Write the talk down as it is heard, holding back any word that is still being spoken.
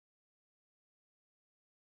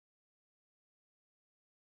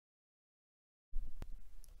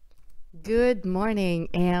Good morning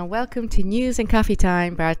and welcome to News and Coffee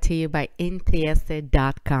Time brought to you by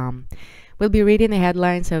Intrieste.com. We'll be reading the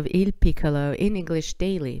headlines of Il Piccolo in English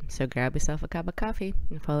daily, so grab yourself a cup of coffee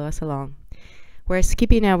and follow us along. We're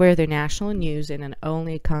skipping over the national news and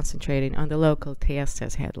only concentrating on the local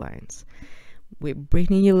Trieste's headlines. We're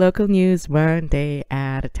bringing you local news one day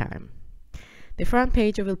at a time. The front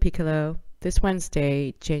page of Il Piccolo this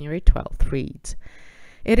Wednesday, January 12th, reads,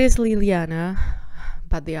 "It is Liliana,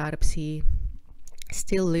 but the autopsy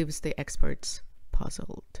still leaves the experts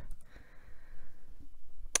puzzled."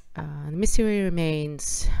 The mystery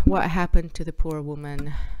remains what happened to the poor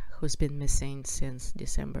woman who's been missing since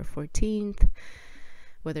December 14th,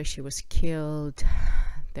 whether she was killed.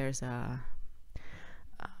 There's a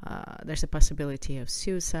possibility of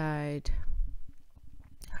suicide.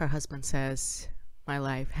 Her husband says, "My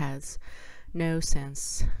life has no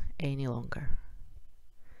sense any longer."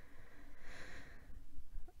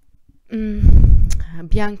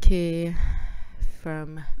 Bianchi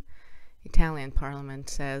from Italian Parliament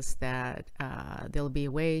says that there'll be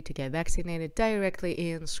a way to get vaccinated directly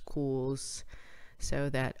in schools so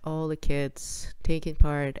that all the kids taking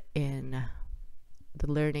part in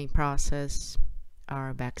the learning process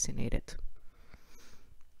are vaccinated.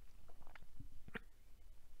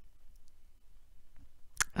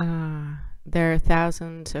 There are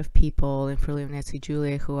thousands of people in Friuli Venezia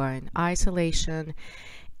Giulia who are in isolation,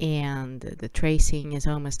 and the tracing is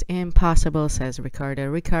almost impossible, says Riccardo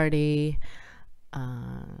Riccardi.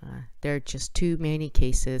 There are just too many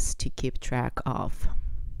cases to keep track of.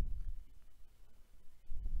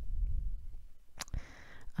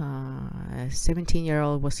 A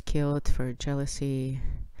 17-year-old was killed for due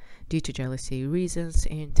to jealousy reasons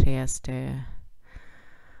in Trieste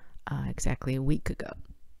exactly a week ago.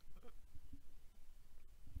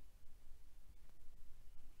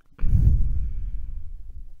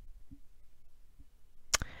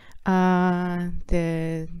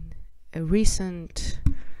 The recent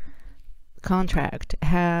contract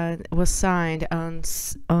was signed on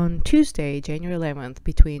Tuesday, January 11th,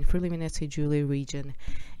 between Friuli Venezia Giulia region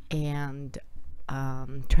and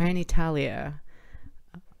Trenitalia.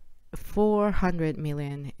 400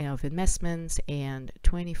 million of investments and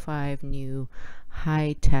 25 new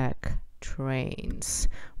high-tech trains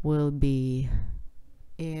will be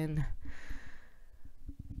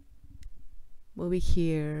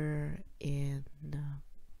here in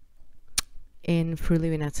Friuli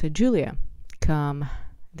Venezia Giulia come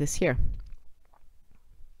this year.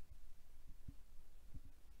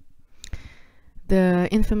 The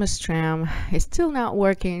infamous tram is still not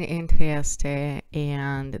working in Trieste,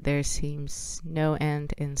 and there seems no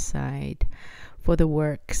end in sight for the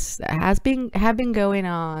works that have been going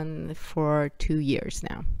on for 2 years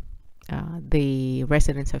now. The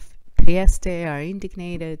residents of Trieste are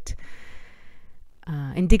indignant.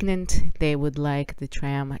 They would like the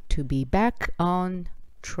tram to be back on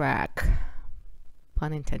track,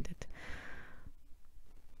 pun intended.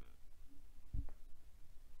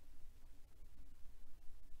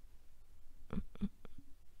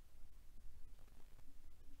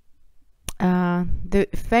 The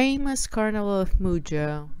famous Carnival of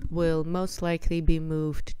Muggia will most likely be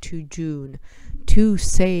moved to June to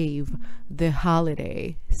save the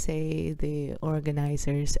holiday, say the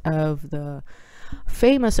organizers of the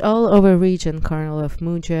famous all over region Carnival of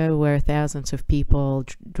Muggia, where thousands of people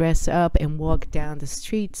dress up and walk down the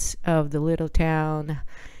streets of the little town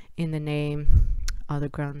in the name of the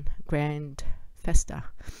grand festa.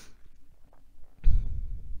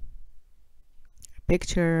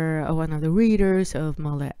 Picture of one of the readers of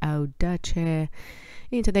Mole Audace.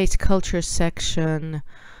 In today's culture section,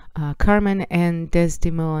 Carmen and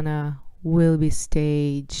Desdemona will be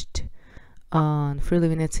staged on Friuli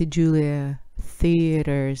Venezia Giulia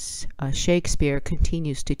theaters. Shakespeare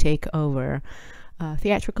continues to take over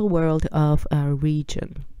theatrical world of our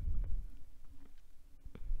region.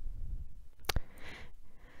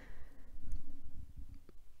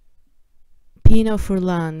 Pino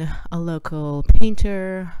Furlan, a local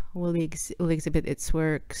painter, will exhibit his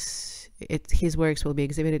works will be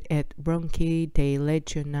exhibited at Ronchi dei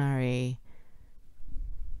Legionari.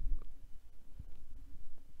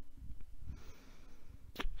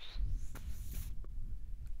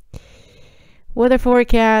 Weather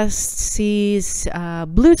forecast sees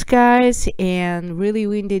blue skies and really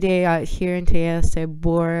windy day out here in Trieste.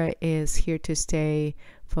 Bora is here to stay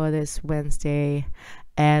for this Wednesday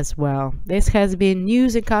as well. This has been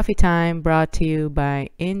News and Coffee Time brought to you by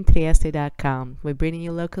Intrieste.com. We're bringing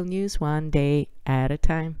you local news one day at a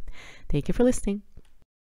time. Thank you for listening.